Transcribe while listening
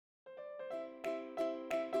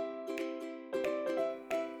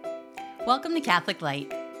Welcome to Catholic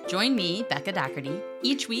Light. Join me, Becca Doherty,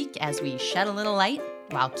 each week as we shed a little light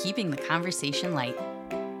while keeping the conversation light.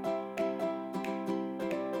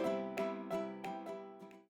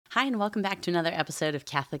 Hi, and welcome back to another episode of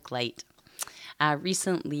Catholic Light.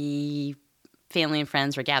 Recently, family and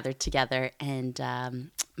friends were gathered together, and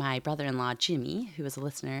my brother-in-law, Jimmy, who is a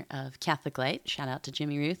listener of Catholic Light, shout out to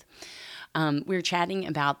Jimmy Ruth, we were chatting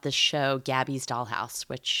about the show Gabby's Dollhouse,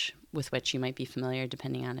 with which you might be familiar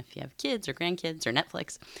depending on if you have kids or grandkids or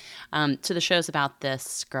Netflix. So the show's about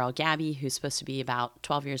this girl, Gabby, who's supposed to be about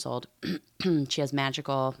 12 years old. She has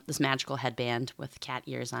this magical headband with cat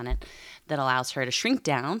ears on it that allows her to shrink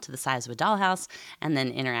down to the size of a dollhouse and then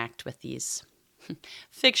interact with these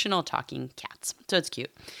fictional talking cats. So it's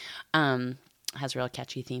cute. Has a real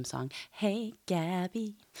catchy theme song. Hey,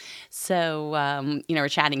 Gabby. So, we're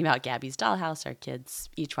chatting about Gabby's Dollhouse. Our kids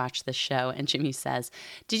each watch this show. And Jimmy says,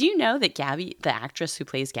 did you know that Gabby, the actress who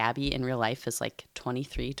plays Gabby in real life, is like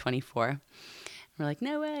 23, 24? And we're like,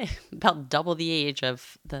 no way. About double the age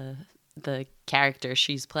of the character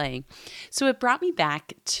she's playing. So it brought me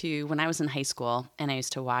back to when I was in high school and I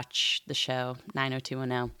used to watch the show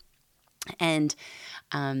 90210. And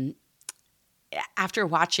after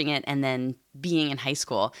watching it and then being in high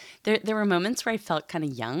school, there were moments where I felt kind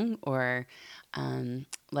of young or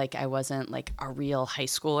like I wasn't like a real high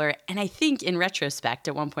schooler. And I think in retrospect,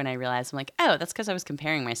 at one point I realized I'm like, oh, that's because I was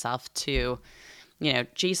comparing myself to,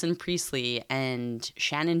 Jason Priestley and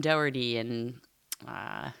Shannon Doherty and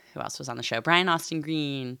who else was on the show? Brian Austin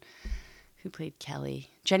Green, who played Kelly,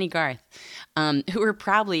 Jenny Garth, who were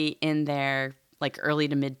probably in their like early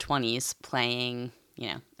to mid 20s playing,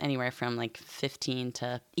 anywhere from like 15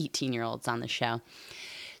 to 18-year-olds on the show.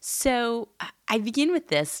 So I begin with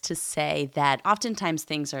this to say that oftentimes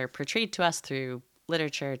things are portrayed to us through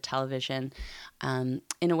literature, television,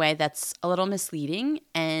 in a way that's a little misleading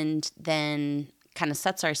and then kind of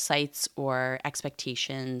sets our sights or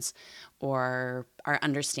expectations or our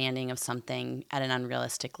understanding of something at an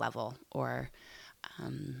unrealistic level or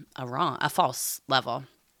a false level.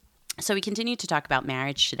 So we continue to talk about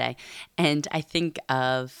marriage today, and I think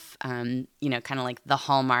of, kind of like the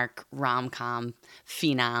Hallmark rom-com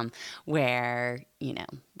phenom where,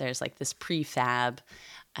 there's like this prefab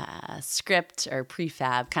script or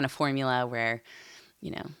prefab kind of formula where,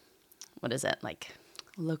 what is it, like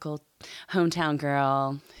local hometown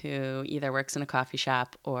girl who either works in a coffee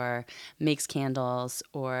shop or makes candles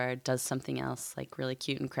or does something else like really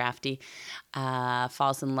cute and crafty,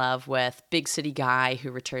 falls in love with big city guy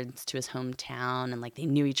who returns to his hometown and like they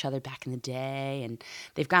knew each other back in the day and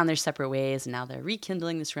they've gone their separate ways and now they're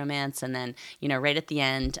rekindling this romance. And then, right at the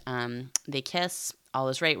end, they kiss, all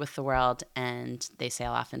is right with the world, and they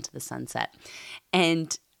sail off into the sunset.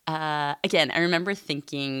 And again, I remember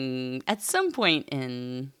thinking at some point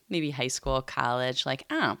in maybe high school, college, like,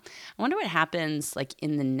 oh, I wonder what happens like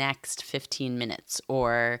in the next 15 minutes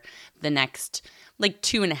or the next like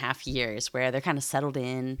 2.5 years where they're kind of settled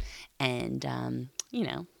in and,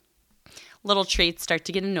 little traits start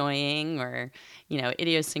to get annoying or,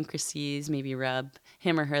 idiosyncrasies maybe rub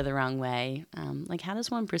him or her the wrong way. Like, how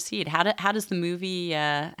does one proceed? How does the movie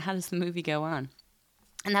go on?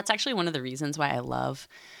 And that's actually one of the reasons why I love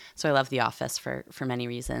The Office for many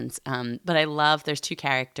reasons. But I love, there's two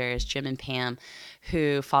characters, Jim and Pam,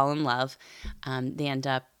 who fall in love. They end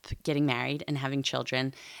up getting married and having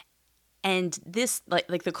children. And this,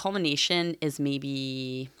 like the culmination is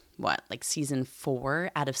maybe, like season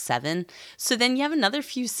 4 out of 7. So then you have another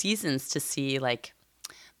few seasons to see like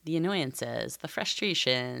the annoyances, the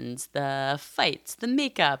frustrations, the fights, the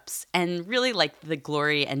makeups, and really like the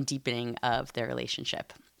glory and deepening of their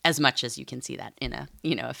relationship, as much as you can see that in a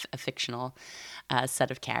fictional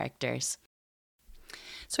set of characters.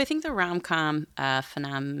 So I think the rom-com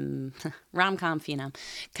phenom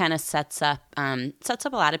kind of sets up a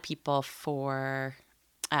lot of people for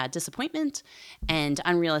disappointment and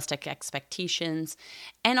unrealistic expectations,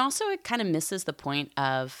 and also it kind of misses the point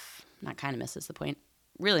of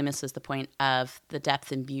really misses the point of the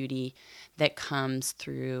depth and beauty that comes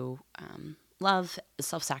through love,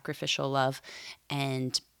 self-sacrificial love,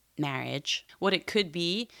 and marriage, what it could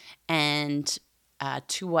be, and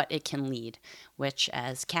to what it can lead, which,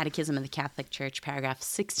 as Catechism of the Catholic Church, paragraph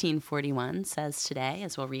 1641 says today,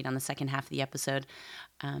 as we'll read on the second half of the episode,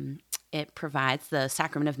 the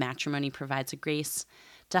sacrament of matrimony provides a grace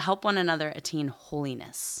to help one another attain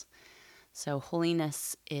holiness. So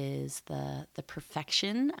holiness is the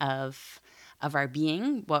perfection of our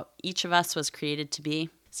being, what each of us was created to be.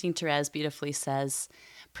 St. Therese beautifully says,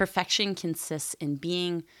 perfection consists in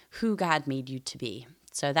being who God made you to be.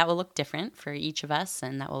 So that will look different for each of us,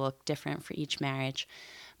 and that will look different for each marriage.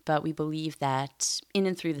 but we believe that in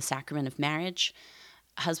and through the sacrament of marriage,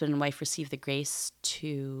 husband and wife receive the grace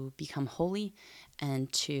to become holy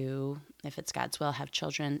and to, if it's God's will, have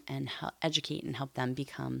children and educate and help them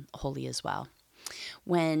become holy as well.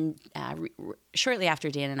 When shortly after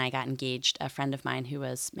Dan and I got engaged, a friend of mine who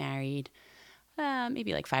was married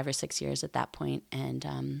maybe like 5 or 6 years at that point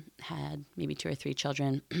and had maybe 2 or 3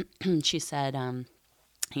 children, she said,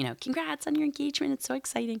 congrats on your engagement. It's so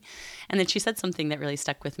exciting. And then she said something that really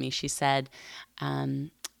stuck with me. She said,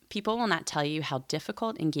 people will not tell you how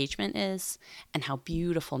difficult engagement is and how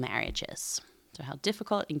beautiful marriage is. So how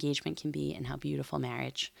difficult engagement can be and how beautiful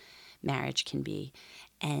marriage can be.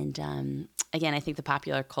 And again, I think the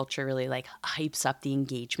popular culture really like hypes up the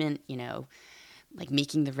engagement, like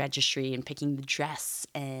making the registry and picking the dress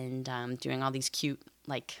and doing all these cute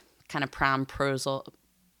like kind of promposal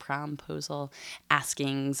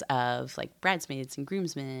askings of like bridesmaids and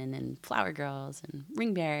groomsmen and flower girls and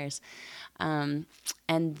ring bearers. And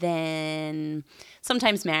then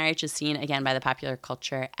sometimes marriage is seen again by the popular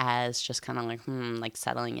culture as just kind of like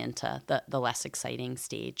settling into the less exciting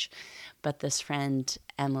stage. But this friend,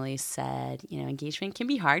 Emily, said, engagement can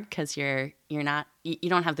be hard because you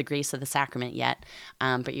don't have the grace of the sacrament yet,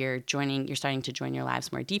 but you're starting to join your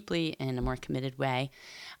lives more deeply in a more committed way.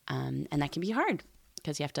 And that can be hard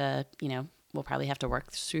because you have to, we'll probably have to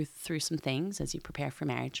work through some things as you prepare for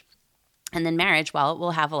marriage. And then marriage, well,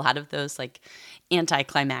 we'll have a lot of those like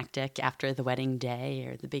anticlimactic after the wedding day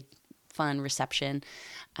or the big fun reception,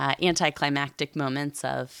 anticlimactic moments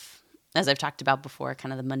of, as I've talked about before,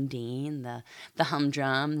 kind of the mundane, the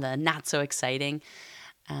humdrum, the not so exciting.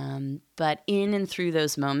 But in and through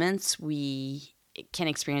those moments, we can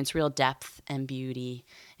experience real depth and beauty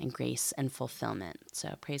and grace and fulfillment.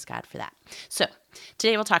 So praise God for that. So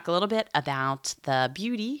today we'll talk a little bit about the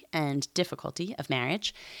beauty and difficulty of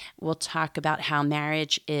marriage. We'll talk about how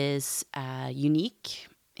marriage is unique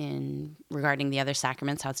in regarding the other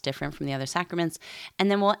sacraments, how it's different from the other sacraments.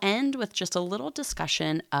 And then we'll end with just a little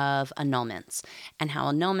discussion of annulments and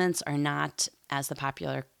how annulments are not, as the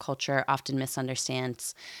popular culture often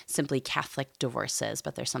misunderstands, simply Catholic divorces,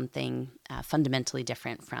 but there's something fundamentally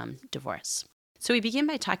different from divorce. So we begin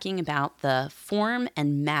by talking about the form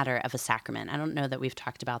and matter of a sacrament. I don't know that we've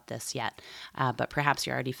talked about this yet, but perhaps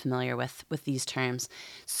you're already familiar with these terms.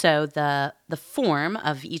 So the form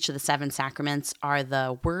of each of the 7 sacraments are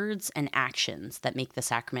the words and actions that make the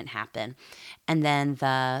sacrament happen. And then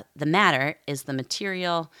the matter is the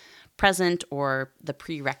material present or the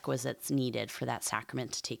prerequisites needed for that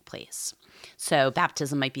sacrament to take place. So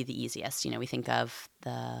baptism might be the easiest. We think of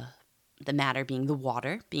the matter being the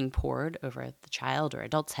water being poured over the child or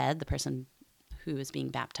adult's head, the person who is being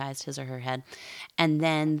baptized, his or her head. And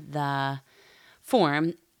then the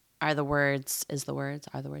form are the words.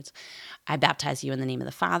 I baptize you in the name of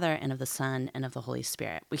the Father and of the Son and of the Holy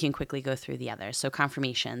Spirit. We can quickly go through the others. So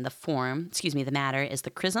confirmation, the matter is the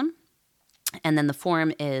chrism. And then the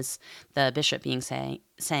form is the bishop being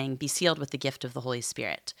saying, be sealed with the gift of the Holy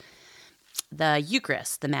Spirit. The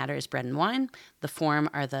Eucharist, the matter is bread and wine. The form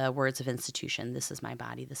are the words of institution. This is my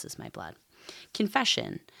body, this is my blood.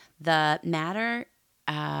 Confession, the matter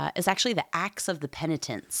is actually the acts of the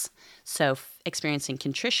penitents. So experiencing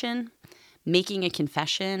contrition, making a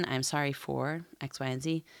confession, I'm sorry for X, Y, and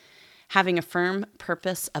Z, having a firm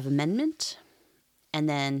purpose of amendment, and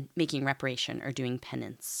then making reparation or doing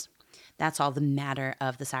penance. That's all the matter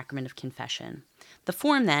of the sacrament of confession. The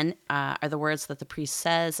form, then, are the words that the priest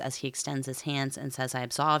says as he extends his hands and says, I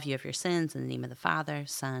absolve you of your sins in the name of the Father,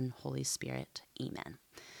 Son, Holy Spirit. Amen.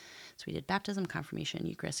 So we did baptism, confirmation,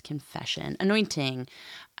 Eucharist, confession, anointing.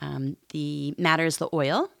 The matter is the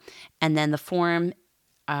oil, and then the form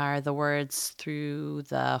are the words through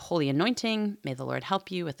the holy anointing. May the Lord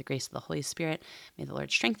help you with the grace of the Holy Spirit. May the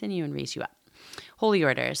Lord strengthen you and raise you up. Holy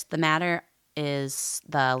orders. The matter is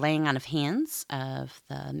the laying on of hands of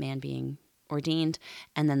the man being ordained,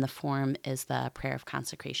 and then the form is the prayer of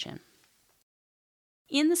consecration.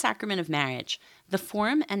 In the sacrament of marriage, the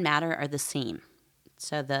form and matter are the same.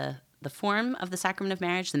 So the form of the sacrament of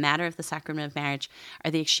marriage, the matter of the sacrament of marriage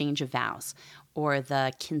are the exchange of vows or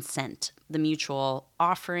the consent, the mutual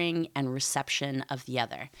offering and reception of the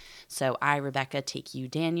other. So I, Rebecca, take you,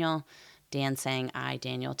 Daniel. Dan saying, I,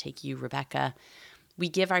 Daniel, take you, Rebecca. We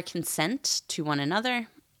give our consent to one another,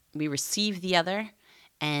 we receive the other,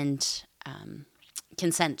 and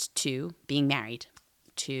consent to being married,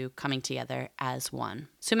 to coming together as one.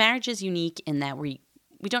 So marriage is unique in that we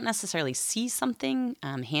don't necessarily see something,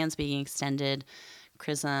 hands being extended,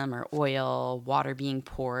 chrism or oil, water being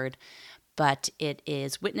poured, but it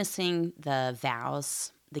is witnessing the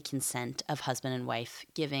vows the consent of husband and wife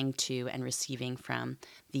giving to and receiving from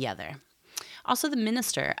the other. Also, the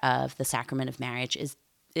minister of the sacrament of marriage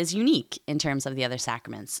is unique in terms of the other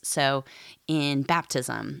sacraments. So in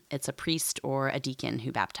baptism, it's a priest or a deacon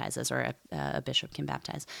who baptizes, or a bishop can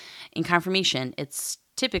baptize. In confirmation, it's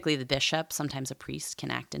typically the bishop, sometimes a priest,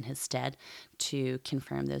 can act in his stead to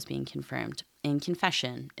confirm those being confirmed. In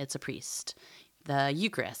confession, it's a priest. The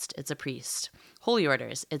Eucharist, it's a priest. Holy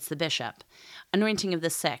orders, it's the bishop. Anointing of the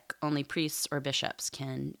sick, only priests or bishops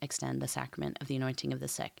can extend the sacrament of the anointing of the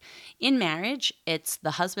sick. In marriage, it's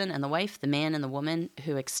the husband and the wife, the man and the woman,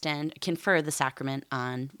 who confer the sacrament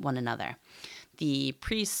on one another. The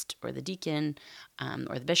priest or the deacon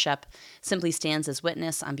or the bishop simply stands as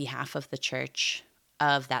witness on behalf of the church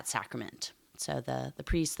of that sacrament. So the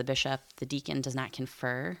priest, the bishop, the deacon does not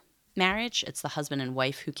confer marriage. It's the husband and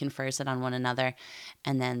wife who confers it on one another,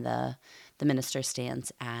 and then the minister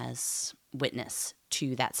stands as witness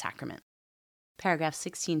to that sacrament. Paragraph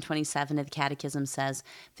 1627 of the Catechism says,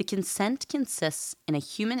 "The consent consists in a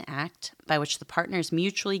human act by which the partners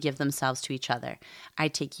mutually give themselves to each other. I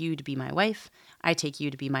take you to be my wife. I take you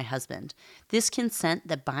to be my husband. This consent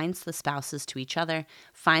that binds the spouses to each other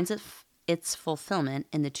finds its fulfillment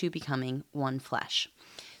in the two becoming one flesh."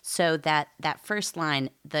 So that first line,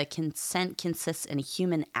 the consent consists in a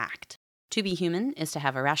human act. To be human is to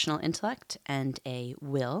have a rational intellect and a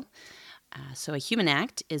will. So a human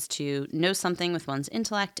act is to know something with one's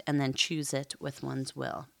intellect and then choose it with one's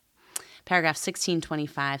will. Paragraph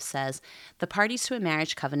 1625 says, "The parties to a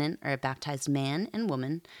marriage covenant are a baptized man and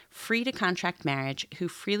woman, free to contract marriage, who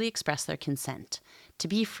freely express their consent. To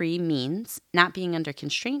be free means not being under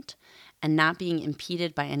constraint and not being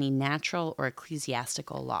impeded by any natural or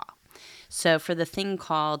ecclesiastical law." So for the thing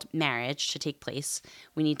called marriage to take place,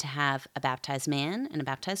 we need to have a baptized man and a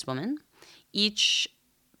baptized woman. Each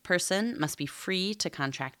person must be free to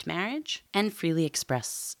contract marriage and freely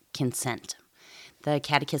express consent. The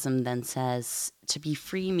Catechism then says to be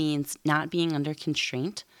free means not being under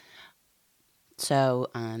constraint. So,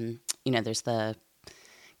 there's the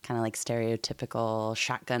kind of like stereotypical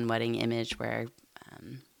shotgun wedding image where,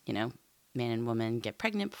 man and woman get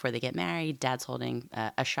pregnant before they get married. Dad's holding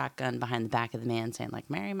a shotgun behind the back of the man saying, like,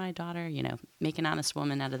 marry my daughter, make an honest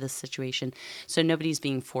woman out of this situation. So nobody's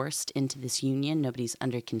being forced into this union. Nobody's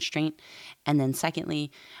under constraint. And then secondly,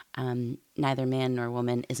 neither man nor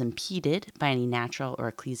woman is impeded by any natural or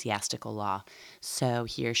ecclesiastical law. So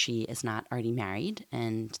he or she is not already married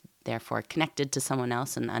and therefore connected to someone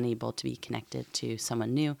else and unable to be connected to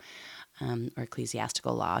someone new, or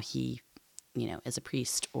ecclesiastical law. He, is a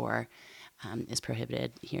priest or is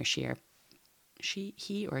prohibited, he or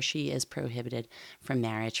she is prohibited from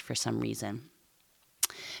marriage for some reason.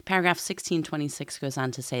 Paragraph 1626 goes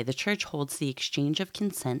on to say, "The Church holds the exchange of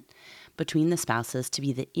consent between the spouses to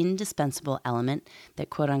be the indispensable element that,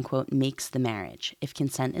 quote unquote, makes the marriage. If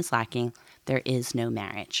consent is lacking, there is no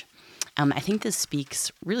marriage." I think this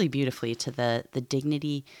speaks really beautifully to the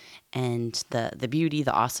dignity and the beauty,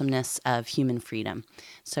 the awesomeness of human freedom.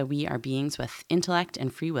 So we are beings with intellect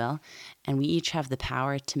and free will, and we each have the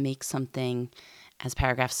power to make something, as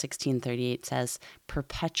paragraph 1638 says,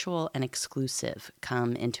 perpetual and exclusive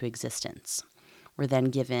come into existence. We're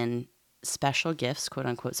then given special gifts, quote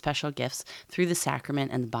unquote, special gifts through the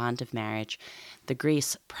sacrament and the bond of marriage, the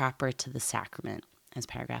grace proper to the sacrament, as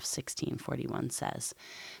paragraph 1641 says.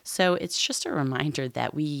 So it's just a reminder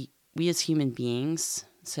that we as human beings,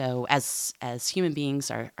 so as human beings,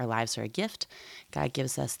 our lives are a gift. God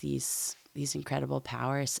gives us these incredible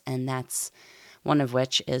powers, and that's one of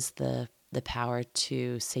which is the power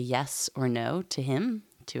to say yes or no to him,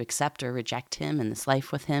 to accept or reject him in this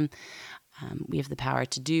life with him. We have the power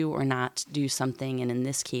to do or not do something, and in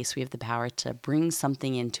this case, we have the power to bring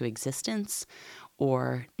something into existence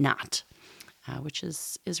or not. Which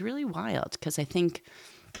is really wild, because I think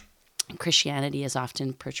Christianity is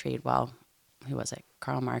often portrayed, who was it?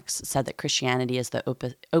 Karl Marx said that Christianity is the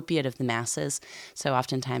opiate of the masses. So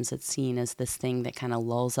oftentimes it's seen as this thing that kind of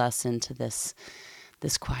lulls us into this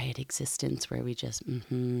quiet existence where we just,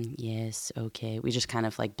 yes, okay. We just kind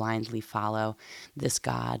of like blindly follow this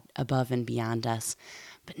God above and beyond us.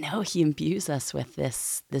 But no, he imbues us with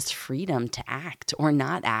this freedom to act or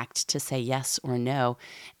not act, to say yes or no,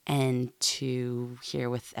 and to,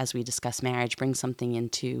 as we discuss marriage, bring something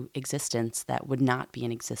into existence that would not be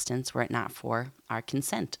in existence were it not for our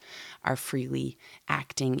consent, our freely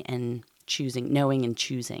acting and choosing, knowing and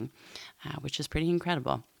choosing, which is pretty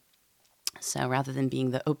incredible. So rather than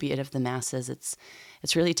being the opiate of the masses,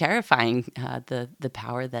 it's really terrifying, the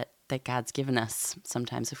power that God's given us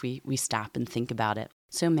sometimes if we stop and think about it.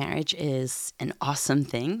 So marriage is an awesome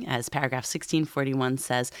thing. As paragraph 1641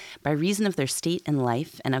 says, by reason of their state in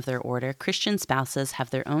life and of their order, Christian spouses have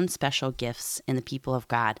their own special gifts in the people of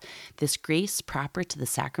God. This grace proper to the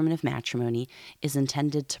sacrament of matrimony is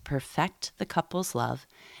intended to perfect the couple's love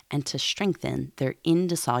and to strengthen their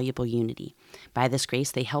indissoluble unity. By this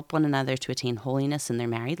grace, they help one another to attain holiness in their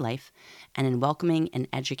married life and in welcoming and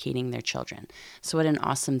educating their children. So what an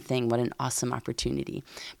awesome thing, what an awesome opportunity.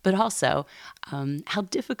 But also, how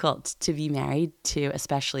difficult to be married to,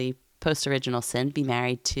 especially post-original sin, be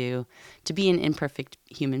married to be an imperfect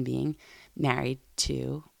human being, married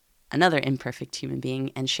to another imperfect human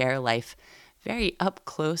being, and share life very up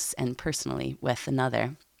close and personally with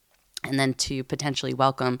another. And then to potentially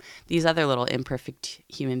welcome these other little imperfect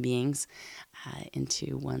human beings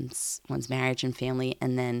into one's marriage and family,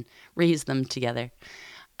 and then raise them together.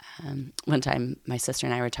 One time, my sister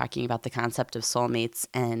and I were talking about the concept of soulmates,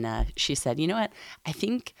 and she said, "You know what? I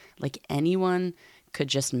think like anyone could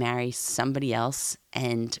just marry somebody else,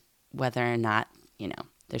 and whether or not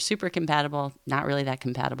they're super compatible, not really that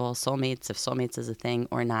compatible, soulmates, if soulmates is a thing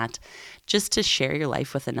or not, just to share your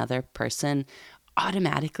life with another person."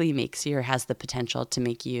 Automatically makes you, or has the potential to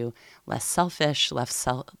make you, less selfish,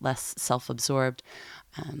 less self-absorbed,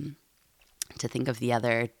 to think of the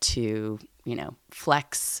other, to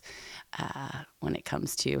flex when it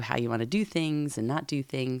comes to how you want to do things and not do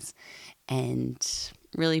things, and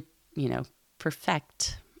really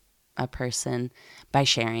perfect a person by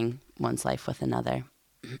sharing one's life with another.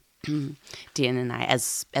 Dan and I,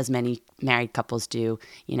 as many married couples do,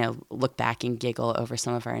 look back and giggle over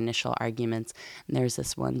some of our initial arguments. And there's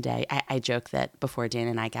this one day, I joke that before Dan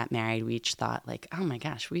and I got married, we each thought like, oh my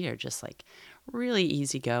gosh, we are just like really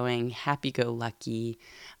easygoing, happy-go-lucky,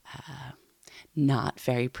 not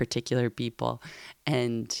very particular people.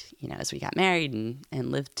 And, as we got married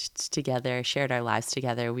and lived together, shared our lives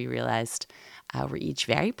together, we realized we're each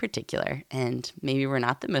very particular, and maybe we're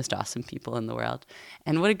not the most awesome people in the world.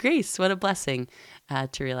 And what a grace, what a blessing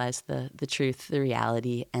to realize the truth, the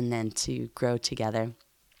reality, and then to grow together.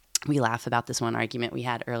 We laugh about this one argument we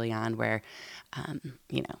had early on where,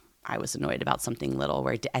 I was annoyed about something little,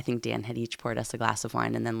 where I think Dan had each poured us a glass of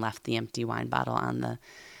wine and then left the empty wine bottle on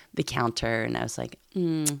the counter, and I was like,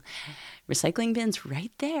 recycling bin's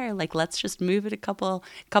right there. Like, let's just move it a couple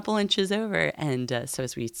inches over. And so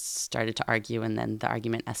as we started to argue, and then the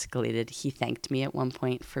argument escalated, he thanked me at one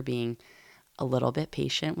point for being a little bit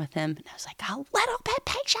patient with him. And I was like, a little bit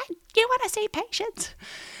patient? You want to see patience?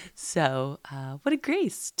 So what a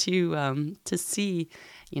grace to see,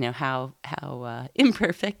 how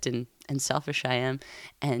imperfect and selfish I am,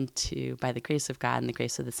 and to, by the grace of God and the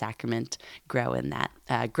grace of the sacrament, grow in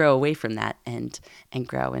that, grow away from that, and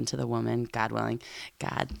grow into the woman, God willing,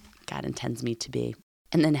 God intends me to be.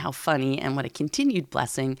 And then how funny and what a continued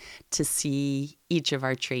blessing to see each of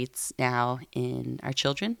our traits now in our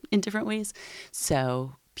children in different ways.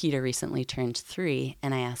 So Peter recently turned 3,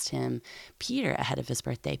 and I asked him, Peter, ahead of his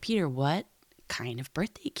birthday, Peter, what kind of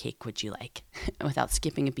birthday cake would you like? Without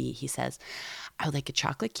skipping a beat, he says, I would like a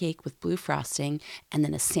chocolate cake with blue frosting and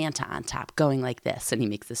then a Santa on top going like this. And he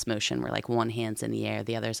makes this motion where like one hand's in the air,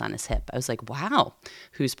 the other's on his hip. I was like, wow,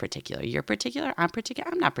 who's particular? You're particular? I'm particular?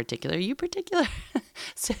 I'm not particular. You particular?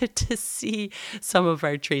 So to see some of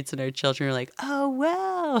our traits in our children, are like, oh,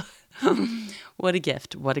 wow, what a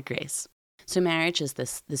gift, what a grace. So marriage is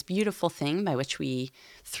this beautiful thing by which we,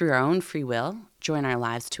 through our own free will, join our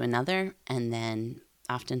lives to another, and then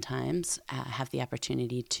oftentimes have the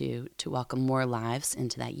opportunity to welcome more lives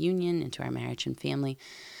into that union, into our marriage and family.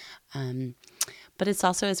 But it's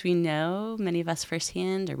also, as we know, many of us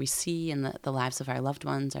firsthand, or we see in the lives of our loved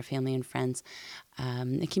ones, our family and friends,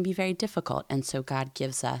 it can be very difficult. And so God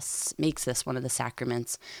makes this one of the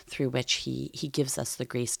sacraments through which He gives us the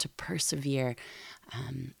grace to persevere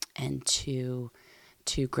and to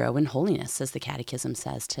grow in holiness, as the Catechism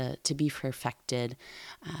says, to be perfected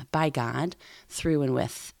by God through and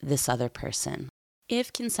with this other person.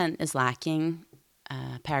 If consent is lacking,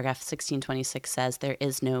 paragraph 1626 says there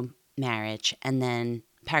is no marriage. And then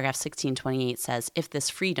paragraph 1628 says, if this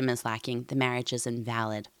freedom is lacking, the marriage is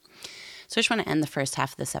invalid. So I just want to end the first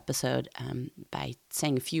half of this episode by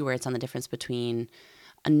saying a few words on the difference between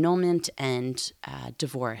annulment and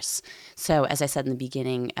divorce. So as I said in the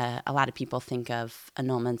beginning, a lot of people think of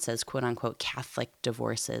annulments as quote-unquote Catholic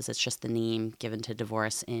divorces. It's just the name given to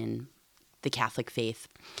divorce in the Catholic faith.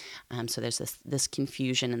 So there's this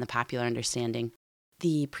confusion in the popular understanding.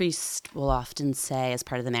 The priest will often say, as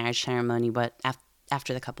part of the marriage ceremony,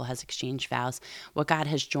 after the couple has exchanged vows, what God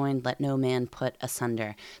has joined, let no man put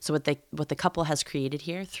asunder. So what the couple has created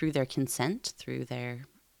here through their consent, through their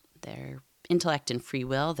intellect and free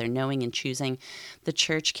will, their knowing and choosing. The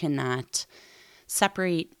church cannot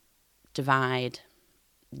separate, divide,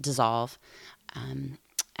 dissolve.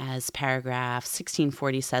 As paragraph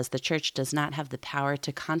 1640 says, the church does not have the power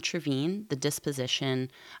to contravene the disposition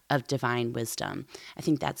of divine wisdom. I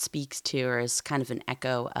think that speaks to, or is kind of an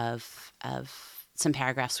echo of some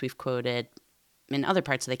paragraphs we've quoted in other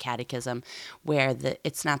parts of the catechism, where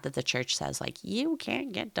it's not that the church says, like, you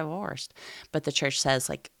can't get divorced, but the church says,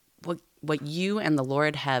 like, what you and the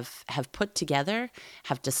Lord have put together,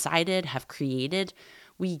 have decided, have created,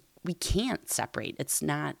 we can't separate. It's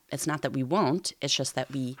not that we won't, it's just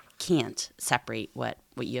that we can't separate what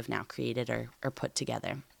you have now created or put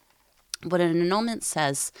together. What an annulment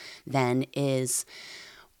says then is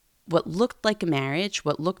what looked like a marriage,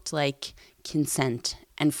 what looked like consent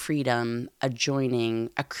and freedom, a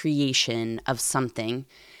joining, a creation of something,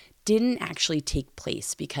 didn't actually take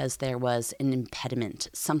place because there was an impediment.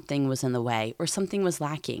 Something was in the way, or something was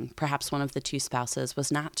lacking. Perhaps one of the two spouses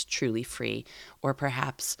was not truly free, or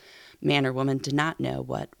perhaps man or woman did not know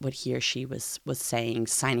what he or she was saying,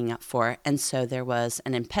 signing up for. And so there was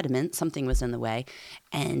an impediment, something was in the way.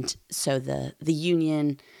 And so the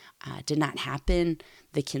union did not happen,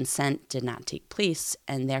 the consent did not take place,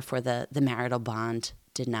 and therefore the marital bond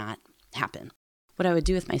did not happen. What I would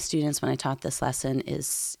do with my students when I taught this lesson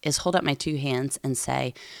is hold up my two hands and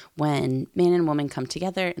say, when man and woman come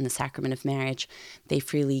together in the sacrament of marriage, they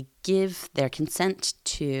freely give their consent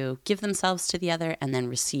to give themselves to the other and then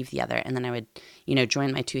receive the other. And then I would,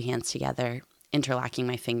 join my two hands together, interlocking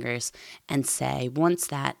my fingers, and say, once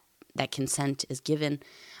that consent is given,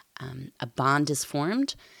 a bond is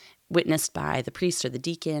formed, witnessed by the priest or the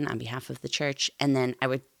deacon on behalf of the church. And then I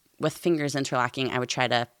would, with fingers interlocking, I would try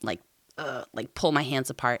to pull my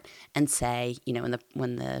hands apart and say,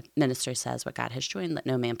 when the minister says what God has joined, let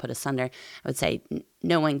no man put asunder, I would say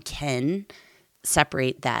no one can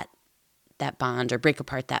separate that bond or break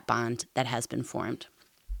apart that bond that has been formed.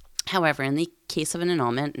 However, in the case of an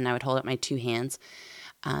annulment, and I would hold up my two hands,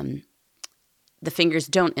 the fingers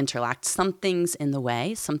don't interlock. Something's in the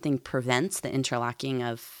way. Something prevents the interlocking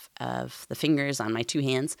of the fingers on my two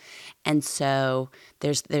hands. And so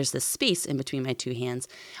there's this space in between my two hands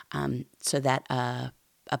so that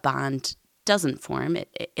a bond doesn't form.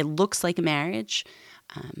 It looks like a marriage,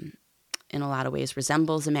 in a lot of ways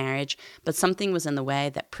resembles a marriage, but something was in the way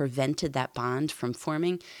that prevented that bond from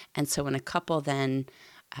forming. And so when a couple then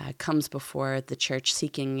comes before the church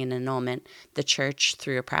seeking an annulment, the church,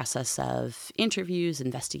 through a process of interviews,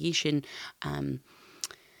 investigation,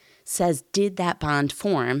 says, did that bond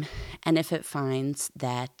form? And if it finds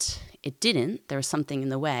that it didn't, there was something in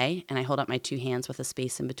the way, and I hold up my two hands with a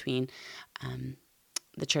space in between,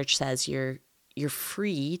 the church says you're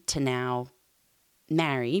free to now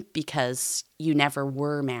marry because you never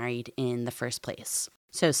were married in the first place.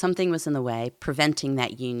 So something was in the way, preventing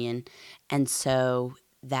that union, and so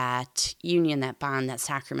that union, that bond, that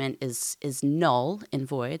sacrament is null and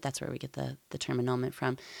void. That's where we get the term annulment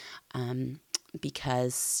from.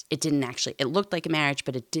 Because it looked like a marriage,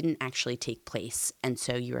 but it didn't actually take place. And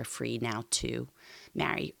so you are free now to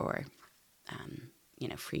marry, or,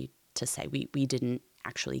 free to say we didn't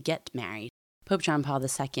actually get married. Pope John Paul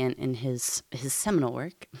II, in his seminal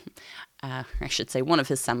work, or I should say one of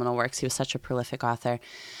his seminal works, he was such a prolific author,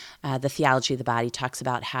 The Theology of the Body, talks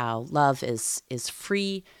about how love is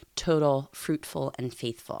free, total, fruitful, and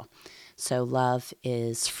faithful. So love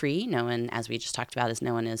is free. No one, as we just talked about,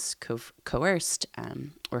 no one is coerced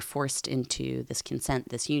or forced into this consent,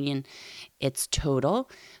 this union. It's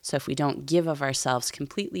total. So if we don't give of ourselves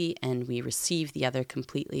completely and we receive the other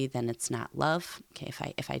completely, then it's not love. Okay,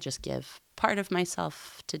 if I just give part of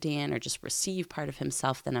myself to Dan or just receive part of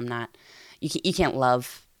himself, then I'm not. You can't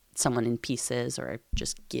love someone in pieces or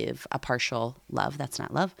just give a partial love. That's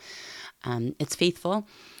not love. It's faithful.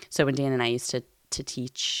 So when Dan and I used to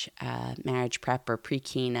teach marriage prep or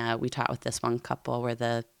pre-keen, we taught with this one couple where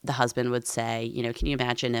the husband would say, can you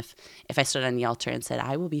imagine if I stood on the altar and said,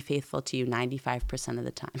 I will be faithful to you 95% of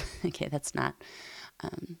the time? Okay, that's not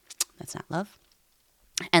love.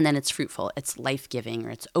 And then it's fruitful, it's life-giving,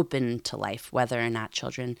 or it's open to life, whether or not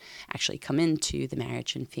children actually come into the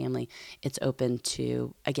marriage and family. It's open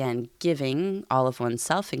to, again, giving all of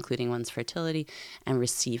oneself, including one's fertility, and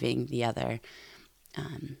receiving the other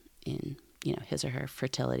in his or her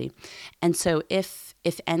fertility. And so if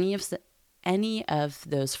any of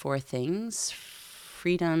those four things,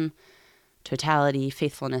 freedom, totality,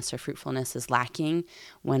 faithfulness, or fruitfulness, is lacking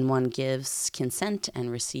when one gives consent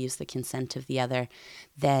and receives the consent of the other,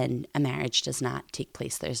 then a marriage does not take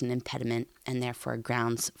place. There's an impediment and therefore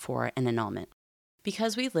grounds for an annulment.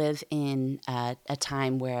 Because we live in a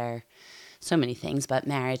time where so many things, but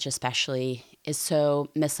marriage especially is so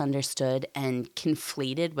misunderstood and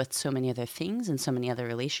conflated with so many other things and so many other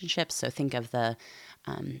relationships. So think of the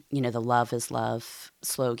love is love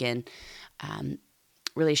slogan,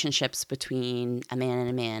 relationships between a man and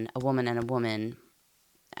a man, a woman and a woman,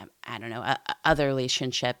 I don't know, other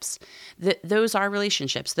relationships. Those are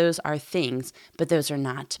relationships. Those are things, but those are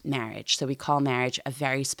not marriage. So we call marriage a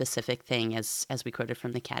very specific thing, as we quoted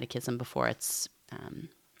from the Catechism before. It's,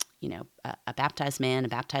 a baptized man, a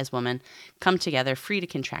baptized woman come together free to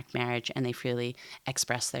contract marriage, and they freely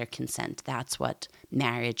express their consent. That's what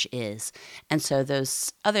marriage is. And so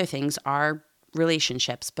those other things are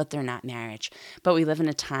relationships, but they're not marriage. But we live in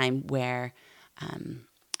a time where,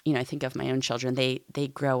 I think of my own children. They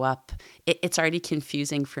grow up. It's already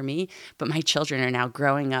confusing for me, but my children are now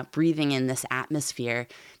growing up, breathing in this atmosphere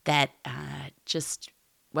that just,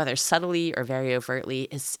 whether subtly or very overtly,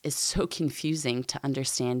 is so confusing to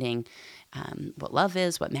understanding what love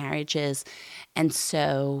is, what marriage is. And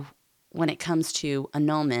so when it comes to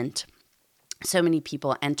annulment, so many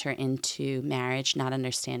people enter into marriage not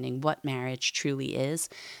understanding what marriage truly is,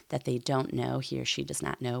 that they don't know. He or she does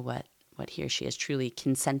not know what he or she is truly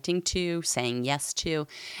consenting to, saying yes to.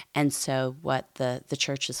 And so what the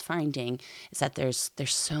church is finding is that there's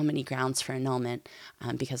so many grounds for annulment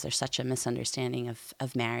because there's such a misunderstanding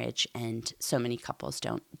of marriage, and so many couples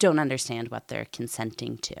don't understand what they're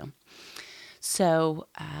consenting to. So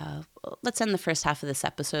let's end the first half of this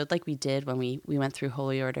episode like we did when we went through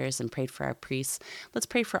holy orders and prayed for our priests. Let's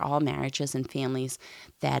pray for all marriages and families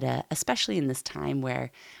that, especially in this time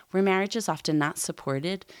where marriage is often not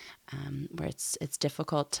supported, where it's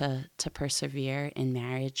difficult to persevere in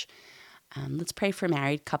marriage. Let's pray for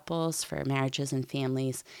married couples, for marriages and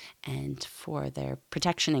families, and for their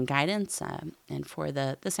protection and guidance, and for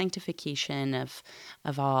the sanctification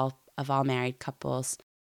of all married couples.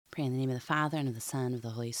 Pray in the name of the Father, and of the Son, and of the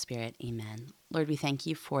Holy Spirit. Amen. Lord, we thank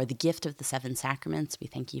you for the gift of the 7 sacraments. We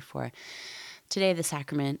thank you for today, the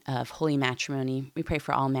sacrament of holy matrimony. We pray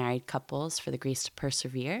for all married couples for the grace to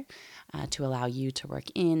persevere, to allow you to work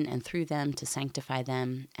in and through them, to sanctify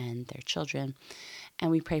them and their children.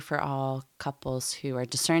 And we pray for all couples who are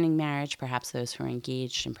discerning marriage, perhaps those who are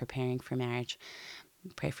engaged and preparing for marriage.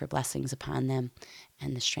 We pray for blessings upon them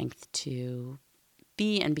and the strength to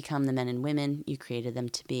be and become the men and women you created them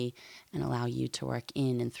to be, and allow you to work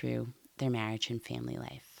in and through their marriage and family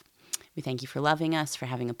life. We thank you for loving us, for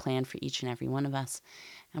having a plan for each and every one of us,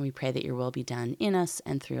 and we pray that your will be done in us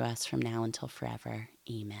and through us from now until forever.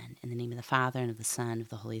 Amen. In the name of the Father, and of the Son, and of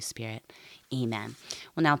the Holy Spirit. Amen.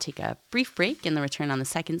 We'll now take a brief break and then return on the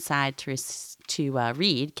second side to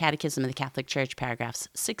read Catechism of the Catholic Church, paragraphs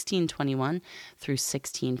 1621 through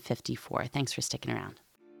 1654. Thanks for sticking around.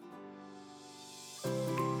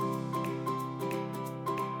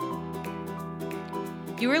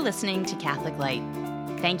 You are listening to Catholic Light.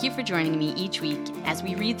 Thank you for joining me each week as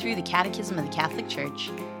we read through the Catechism of the Catholic Church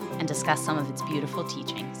and discuss some of its beautiful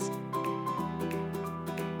teachings.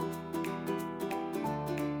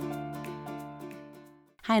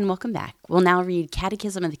 Hi, and welcome back. We'll now read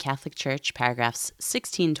Catechism of the Catholic Church, paragraphs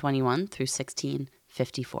 1621 through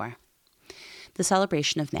 1654. The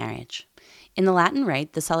celebration of marriage. In the Latin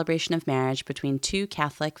Rite, the celebration of marriage between two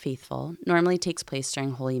Catholic faithful normally takes place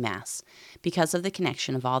during Holy Mass, because of the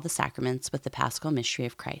connection of all the sacraments with the Paschal mystery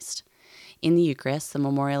of Christ. In the Eucharist, the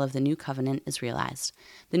memorial of the new covenant is realized,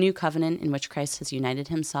 the new covenant in which Christ has united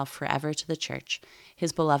himself forever to the Church,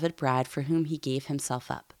 his beloved bride for whom he gave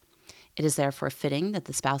himself up. It is therefore fitting that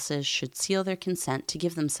the spouses should seal their consent to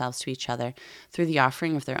give themselves to each other through the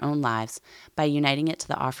offering of their own lives by uniting it to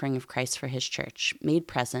the offering of Christ for his Church, made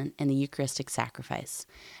present in the Eucharistic sacrifice,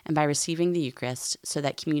 and by receiving the Eucharist so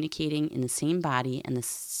that communicating in the same body and the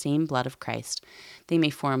same blood of Christ, they may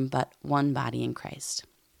form but one body in Christ.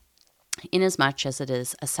 Inasmuch as it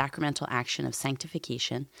is a sacramental action of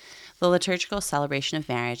sanctification, the liturgical celebration of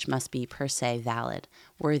marriage must be per se valid,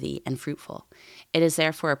 worthy, and fruitful. It is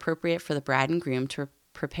therefore appropriate for the bride and groom to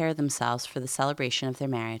prepare themselves for the celebration of their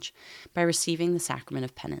marriage by receiving the sacrament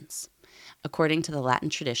of penance. According to the Latin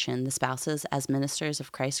tradition, the spouses, as ministers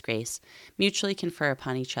of Christ's grace, mutually confer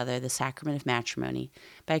upon each other the sacrament of matrimony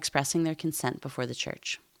by expressing their consent before the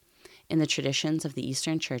Church. In the traditions of the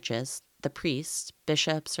Eastern churches, the priests,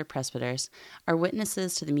 bishops, or presbyters are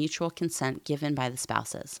witnesses to the mutual consent given by the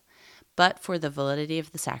spouses. But for the validity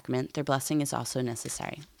of the sacrament, their blessing is also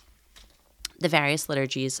necessary. The various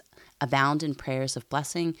liturgies abound in prayers of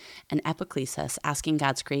blessing and epiclesis, asking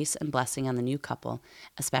God's grace and blessing on the new couple,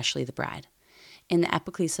 especially the bride. In the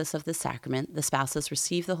epiclesis of the sacrament, the spouses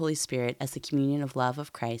receive the Holy Spirit as the communion of love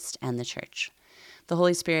of Christ and the Church. The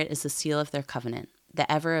Holy Spirit is the seal of their covenant.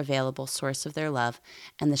 the ever-available source of their love,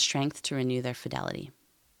 and the strength to renew their fidelity.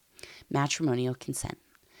 Matrimonial consent.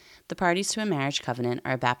 The parties to a marriage covenant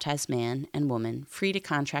are a baptized man and woman free to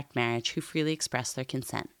contract marriage who freely express their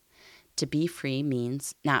consent. To be free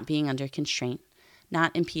means not being under constraint,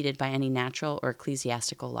 not impeded by any natural or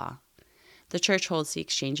ecclesiastical law. The Church holds the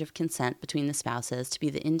exchange of consent between the spouses to be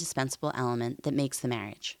the indispensable element that makes the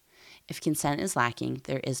marriage. If consent is lacking,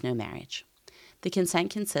 there is no marriage. The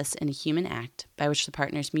consent consists in a human act by which the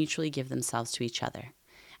partners mutually give themselves to each other.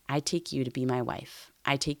 I take you to be my wife.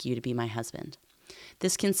 I take you to be my husband.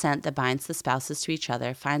 This consent that binds the spouses to each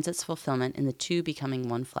other finds its fulfillment in the two becoming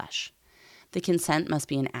one flesh. The consent must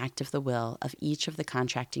be an act of the will of each of the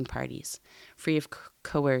contracting parties, free of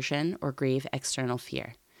coercion or grave external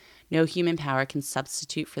fear. No human power can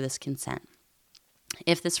substitute for this consent.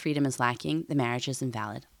 If this freedom is lacking, the marriage is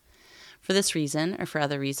invalid. For this reason, or for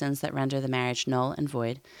other reasons that render the marriage null and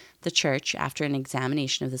void, the Church, after an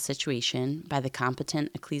examination of the situation by the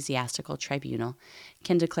competent ecclesiastical tribunal,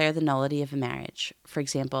 can declare the nullity of a marriage, for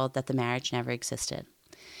example, that the marriage never existed.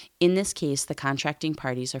 In this case, the contracting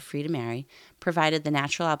parties are free to marry, provided the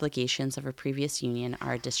natural obligations of a previous union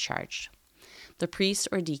are discharged. The priest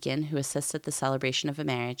or deacon who assists at the celebration of a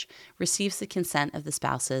marriage receives the consent of the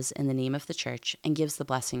spouses in the name of the Church and gives the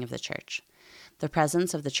blessing of the Church. The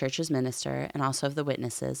presence of the Church's minister and also of the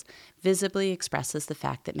witnesses visibly expresses the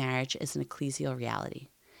fact that marriage is an ecclesial reality.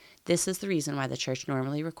 This is the reason why the Church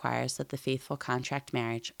normally requires that the faithful contract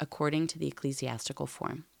marriage according to the ecclesiastical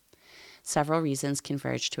form. Several reasons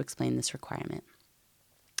converge to explain this requirement.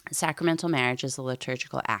 Sacramental marriage is a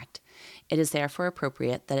liturgical act. It is therefore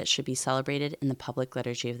appropriate that it should be celebrated in the public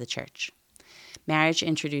liturgy of the Church. Marriage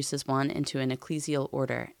introduces one into an ecclesial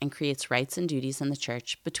order and creates rights and duties in the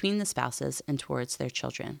Church between the spouses and towards their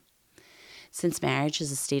children. Since marriage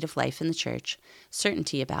is a state of life in the Church,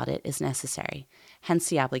 certainty about it is necessary, hence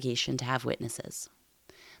the obligation to have witnesses.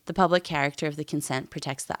 The public character of the consent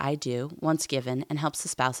protects the I do once given and helps the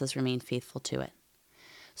spouses remain faithful to it.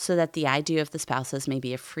 So that the I do of the spouses may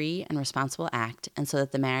be a free and responsible act, and so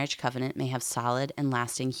that the marriage covenant may have solid and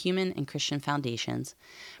lasting human and Christian foundations,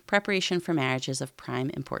 preparation for marriage is of prime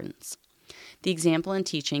importance. The example and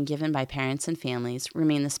teaching given by parents and families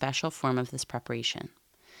remain the special form of this preparation.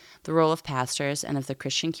 The role of pastors and of the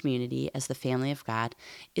Christian community as the family of God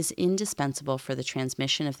is indispensable for the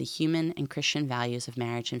transmission of the human and Christian values of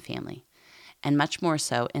marriage and family, and much more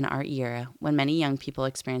so in our era when many young people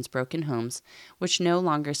experience broken homes which no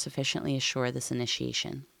longer sufficiently assure this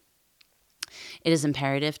initiation. It is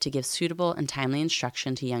imperative to give suitable and timely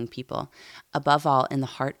instruction to young people, above all in the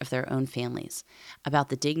heart of their own families, about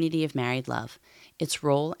the dignity of married love, its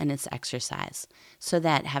role and its exercise, so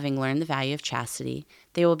that, having learned the value of chastity,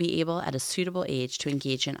 they will be able at a suitable age to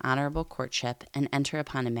engage in honorable courtship and enter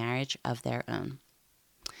upon a marriage of their own.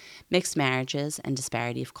 Mixed marriages and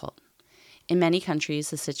disparity of cult. In many countries,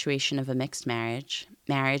 the situation of a mixed marriage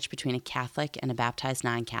between a Catholic and a baptized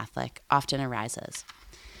non-Catholic, often arises.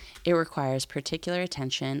 It requires particular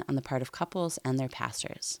attention on the part of couples and their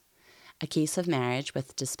pastors. A case of marriage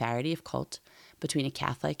with disparity of cult between a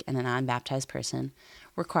Catholic and a non-baptized person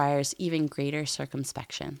requires even greater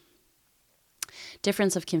circumspection.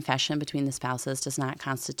 Difference of confession between the spouses does not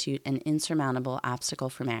constitute an insurmountable obstacle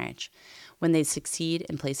for marriage when they succeed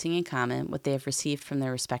in placing in common what they have received from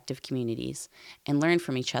their respective communities and learn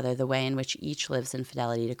from each other the way in which each lives in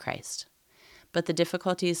fidelity to Christ. But the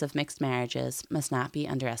difficulties of mixed marriages must not be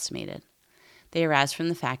underestimated. They arise from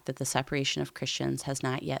the fact that the separation of Christians has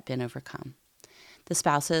not yet been overcome. The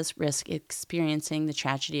spouses risk experiencing the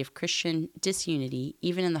tragedy of Christian disunity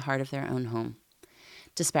even in the heart of their own home.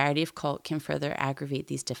 Disparity of cult can further aggravate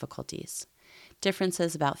these difficulties.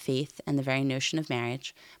 Differences about faith and the very notion of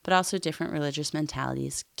marriage, but also different religious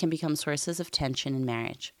mentalities, can become sources of tension in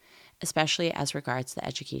marriage, especially as regards the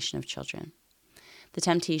education of children. The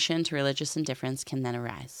temptation to religious indifference can then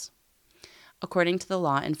arise. According to the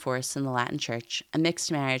law in force in the Latin Church, a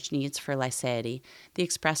mixed marriage needs for licety the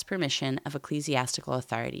express permission of ecclesiastical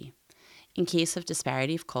authority. In case of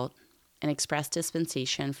disparity of cult, an express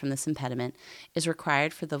dispensation from this impediment is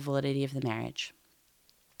required for the validity of the marriage.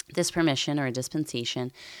 This permission or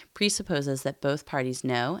dispensation presupposes that both parties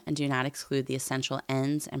know and do not exclude the essential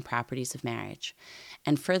ends and properties of marriage,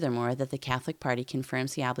 and furthermore that the Catholic party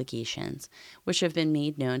confirms the obligations, which have been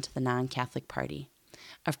made known to the non-Catholic party,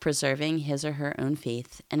 of preserving his or her own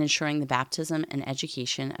faith and ensuring the baptism and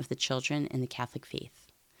education of the children in the Catholic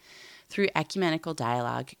faith. Through ecumenical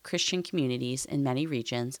dialogue, Christian communities in many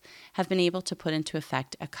regions have been able to put into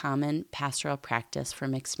effect a common pastoral practice for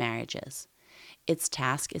mixed marriages. Its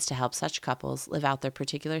task is to help such couples live out their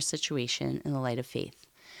particular situation in the light of faith,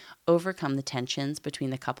 overcome the tensions between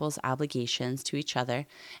the couple's obligations to each other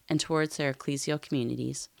and towards their ecclesial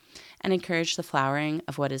communities, and encourage the flowering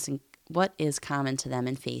of what is common to them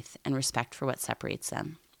in faith and respect for what separates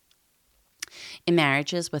them. In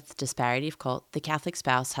marriages with disparity of cult, the Catholic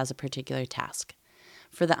spouse has a particular task.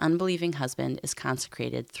 For the unbelieving husband is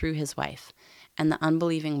consecrated through his wife, and the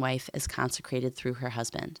unbelieving wife is consecrated through her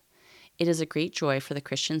husband. It is a great joy for the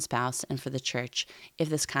Christian spouse and for the church if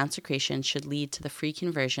this consecration should lead to the free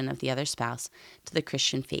conversion of the other spouse to the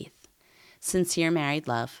Christian faith. Sincere married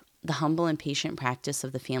love, the humble and patient practice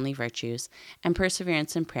of the family virtues, and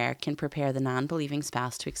perseverance in prayer can prepare the non-believing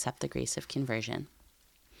spouse to accept the grace of conversion.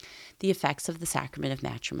 The effects of the sacrament of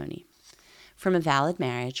matrimony. From a valid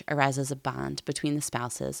marriage arises a bond between the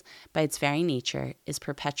spouses by its very nature is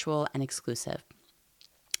perpetual and exclusive.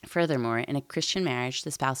 Furthermore, in a Christian marriage,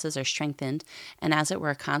 the spouses are strengthened and, as it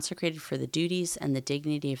were, consecrated for the duties and the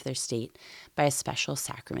dignity of their state by a special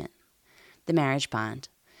sacrament. The marriage bond.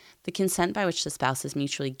 The consent by which the spouses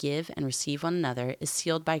mutually give and receive one another is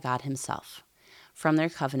sealed by God Himself. From their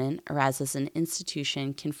covenant arises an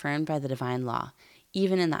institution confirmed by the divine law,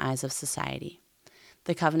 even in the eyes of society.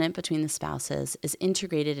 The covenant between the spouses is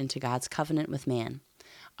integrated into God's covenant with man.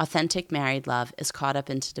 Authentic married love is caught up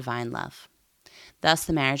into divine love. Thus,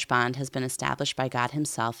 the marriage bond has been established by God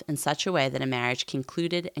Himself in such a way that a marriage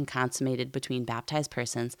concluded and consummated between baptized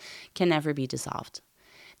persons can never be dissolved.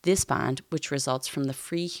 This bond, which results from the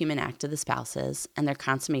free human act of the spouses and their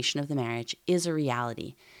consummation of the marriage, is a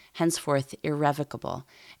reality, henceforth irrevocable,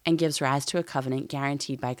 and gives rise to a covenant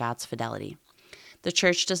guaranteed by God's fidelity. The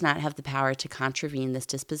Church does not have the power to contravene this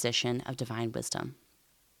disposition of divine wisdom.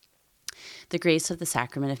 The grace of the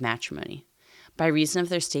sacrament of matrimony. By reason of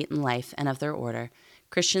their state in life and of their order,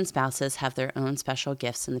 Christian spouses have their own special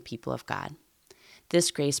gifts in the people of God. This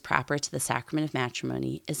grace proper to the sacrament of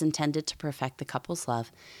matrimony is intended to perfect the couple's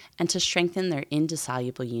love and to strengthen their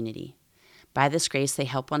indissoluble unity. By this grace, they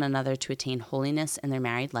help one another to attain holiness in their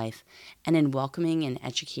married life and in welcoming and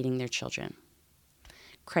educating their children.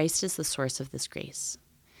 Christ is the source of this grace.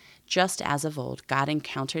 Just as of old, God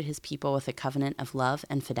encountered His people with a covenant of love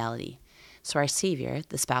and fidelity. So our Savior,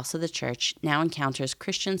 the spouse of the Church, now encounters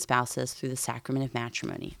Christian spouses through the sacrament of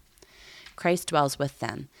matrimony. Christ dwells with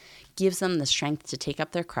them, gives them the strength to take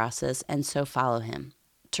up their crosses and so follow Him,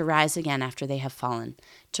 to rise again after they have fallen,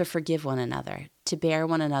 to forgive one another, to bear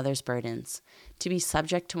one another's burdens, to be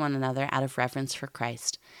subject to one another out of reverence for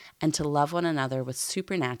Christ, and to love one another with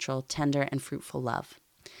supernatural, tender, and fruitful love.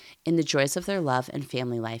 In the joys of their love and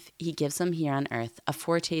family life, He gives them here on earth a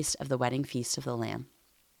foretaste of the wedding feast of the Lamb.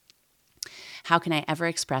 How can I ever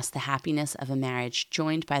express the happiness of a marriage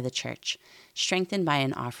joined by the Church, strengthened by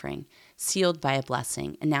an offering, sealed by a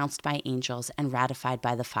blessing, announced by angels, and ratified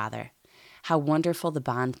by the Father? How wonderful the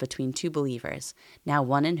bond between two believers, now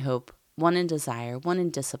one in hope, one in desire, one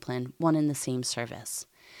in discipline, one in the same service.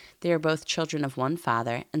 They are both children of one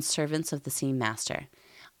Father and servants of the same Master,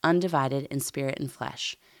 undivided in spirit and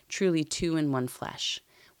flesh, truly two in one flesh.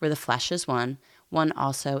 Where the flesh is one, one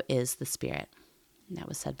also is the Spirit. And that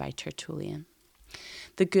was said by Tertullian.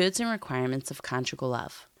 The goods and requirements of conjugal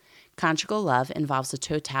love. Conjugal love involves a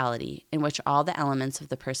totality in which all the elements of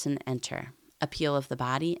the person enter: appeal of the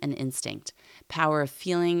body and instinct, power of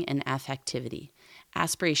feeling and affectivity,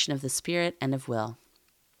 aspiration of the spirit and of will.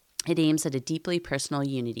 It aims at a deeply personal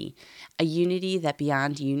unity, a unity that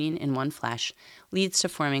beyond union in one flesh leads to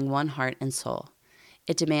forming one heart and soul.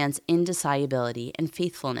 It demands indissolubility and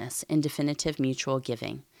faithfulness in definitive mutual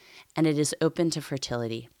giving, and it is open to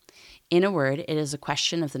fertility. In a word, it is a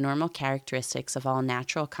question of the normal characteristics of all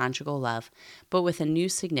natural conjugal love, but with a new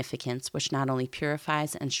significance which not only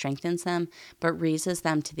purifies and strengthens them, but raises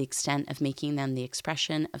them to the extent of making them the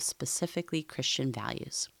expression of specifically Christian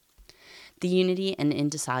values. The unity and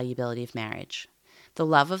indissolubility of marriage. The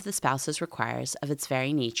love of the spouses requires, of its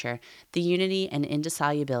very nature, the unity and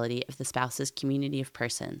indissolubility of the spouse's community of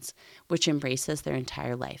persons, which embraces their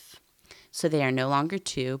entire life. So they are no longer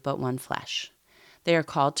two, but one flesh. They are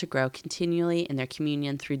called to grow continually in their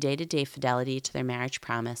communion through day-to-day fidelity to their marriage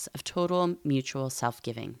promise of total mutual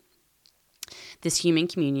self-giving. This human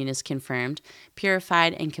communion is confirmed,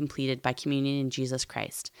 purified, and completed by communion in Jesus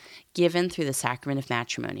Christ, given through the sacrament of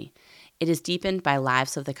matrimony. It is deepened by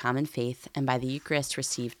lives of the common faith and by the Eucharist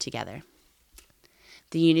received together.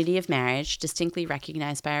 The unity of marriage, distinctly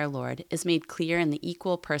recognized by our Lord, is made clear in the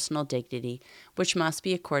equal personal dignity which must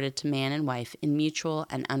be accorded to man and wife in mutual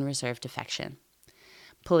and unreserved affection.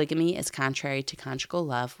 Polygamy is contrary to conjugal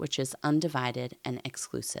love, which is undivided and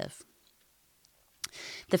exclusive.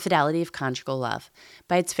 The fidelity of conjugal love.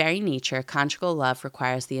 By its very nature, conjugal love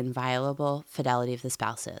requires the inviolable fidelity of the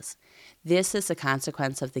spouses. This is the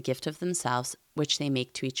consequence of the gift of themselves which they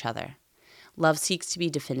make to each other. Love seeks to be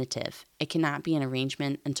definitive. It cannot be an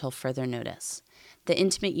arrangement until further notice. The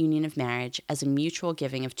intimate union of marriage as a mutual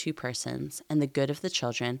giving of two persons and the good of the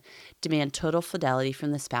children demand total fidelity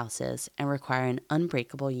from the spouses and require an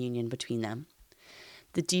unbreakable union between them.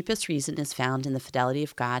 The deepest reason is found in the fidelity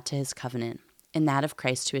of God to his covenant, in that of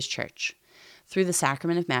Christ to his church. Through the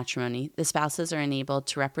sacrament of matrimony, the spouses are enabled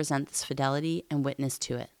to represent this fidelity and witness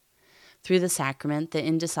to it. Through the sacrament, the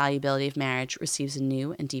indissolubility of marriage receives a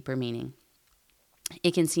new and deeper meaning.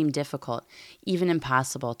 It can seem difficult, even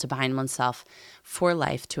impossible, to bind oneself for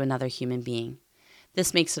life to another human being.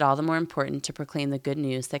 This makes it all the more important to proclaim the good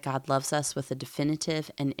news that God loves us with a definitive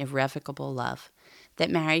and irrevocable love, that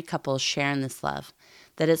married couples share in this love,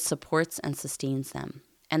 that it supports and sustains them,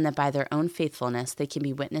 and that by their own faithfulness they can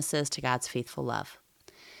be witnesses to God's faithful love.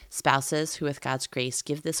 Spouses who with God's grace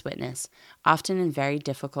give this witness, often in very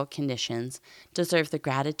difficult conditions, deserve the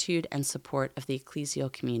gratitude and support of the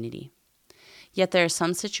ecclesial community. Yet there are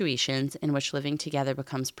some situations in which living together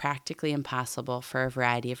becomes practically impossible for a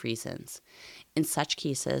variety of reasons. In such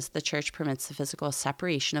cases, the Church permits the physical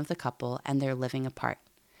separation of the couple and their living apart.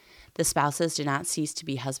 The spouses do not cease to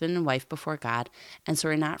be husband and wife before God, and so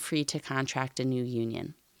are not free to contract a new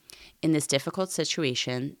union. In this difficult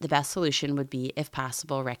situation, the best solution would be, if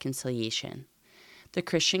possible, reconciliation. The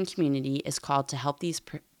Christian community is called to help these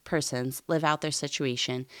persons live out their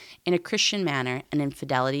situation in a Christian manner and in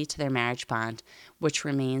fidelity to their marriage bond, which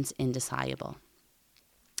remains indissoluble.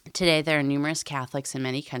 Today, there are numerous Catholics in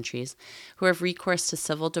many countries who have recourse to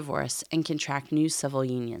civil divorce and contract new civil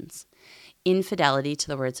unions. In fidelity to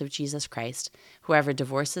the words of Jesus Christ, whoever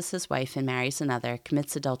divorces his wife and marries another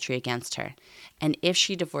commits adultery against her, and if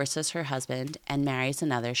she divorces her husband and marries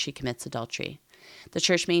another, she commits adultery. The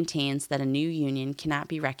Church maintains that a new union cannot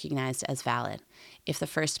be recognized as valid if the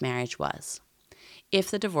first marriage was. If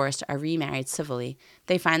the divorced are remarried civilly,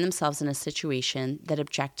 they find themselves in a situation that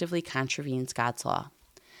objectively contravenes God's law.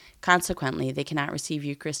 Consequently, they cannot receive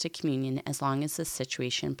Eucharistic communion as long as this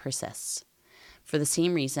situation persists. For the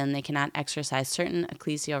same reason, they cannot exercise certain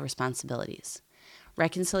ecclesial responsibilities.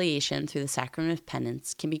 Reconciliation through the sacrament of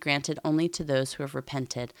penance can be granted only to those who have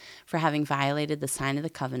repented for having violated the sign of the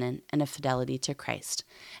covenant and of fidelity to Christ,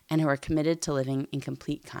 and who are committed to living in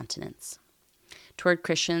complete continence. Toward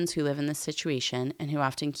Christians who live in this situation and who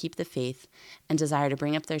often keep the faith and desire to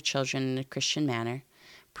bring up their children in a Christian manner,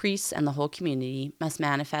 priests and the whole community must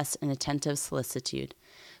manifest an attentive solicitude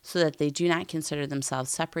so that they do not consider themselves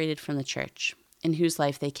separated from the Church, in whose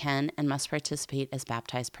life they can and must participate as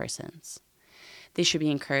baptized persons. They should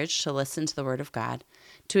be encouraged to listen to the Word of God,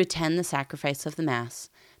 to attend the sacrifice of the Mass,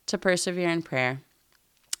 to persevere in prayer,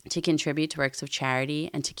 to contribute to works of charity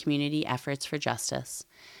and to community efforts for justice,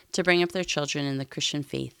 to bring up their children in the Christian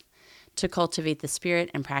faith, to cultivate the spirit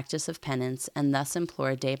and practice of penance, and thus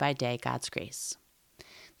implore day by day God's grace.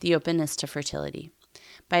 The openness to fertility.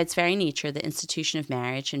 By its very nature, the institution of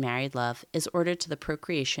marriage and married love is ordered to the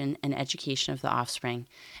procreation and education of the offspring,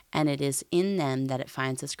 and it is in them that it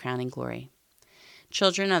finds its crowning glory.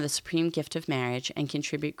 Children are the supreme gift of marriage and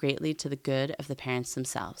contribute greatly to the good of the parents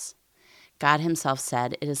themselves. God himself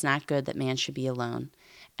said, "It is not good that man should be alone,"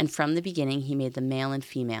 and from the beginning he made them male and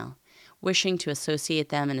female, wishing to associate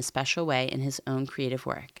them in a special way in his own creative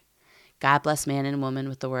work. God blessed man and woman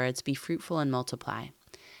with the words, "Be fruitful and multiply."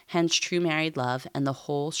 Hence, true married love and the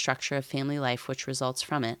whole structure of family life which results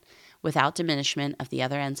from it, without diminishment of the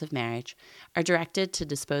other ends of marriage, are directed to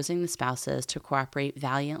disposing the spouses to cooperate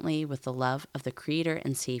valiantly with the love of the Creator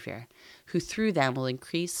and Savior, who through them will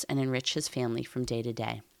increase and enrich his family from day to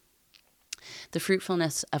day. The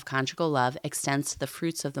fruitfulness of conjugal love extends to the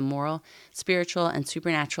fruits of the moral, spiritual, and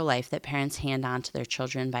supernatural life that parents hand on to their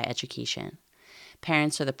children by education.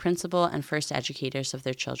 Parents are the principal and first educators of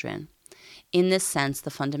their children. In this sense,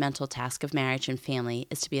 the fundamental task of marriage and family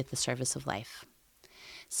is to be at the service of life.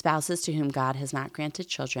 Spouses to whom God has not granted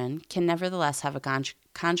children can nevertheless have a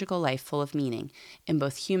conjugal life full of meaning in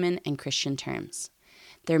both human and Christian terms.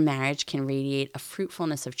 Their marriage can radiate a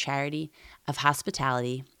fruitfulness of charity, of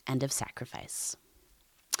hospitality, and of sacrifice.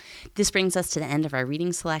 This brings us to the end of our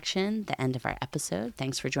reading selection, the end of our episode.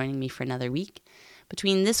 Thanks for joining me for another week.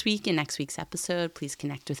 Between this week and next week's episode, please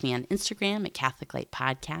connect with me on Instagram at Catholic Light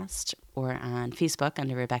Podcast or on Facebook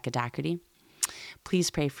under Rebecca Doherty. Please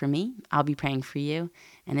pray for me. I'll be praying for you.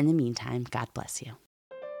 And in the meantime, God bless you.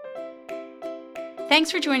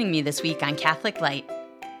 Thanks for joining me this week on Catholic Light.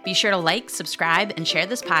 Be sure to like, subscribe, and share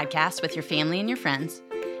this podcast with your family and your friends,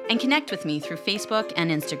 and connect with me through Facebook and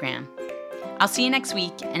Instagram. I'll see you next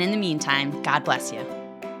week, and in the meantime, God bless you.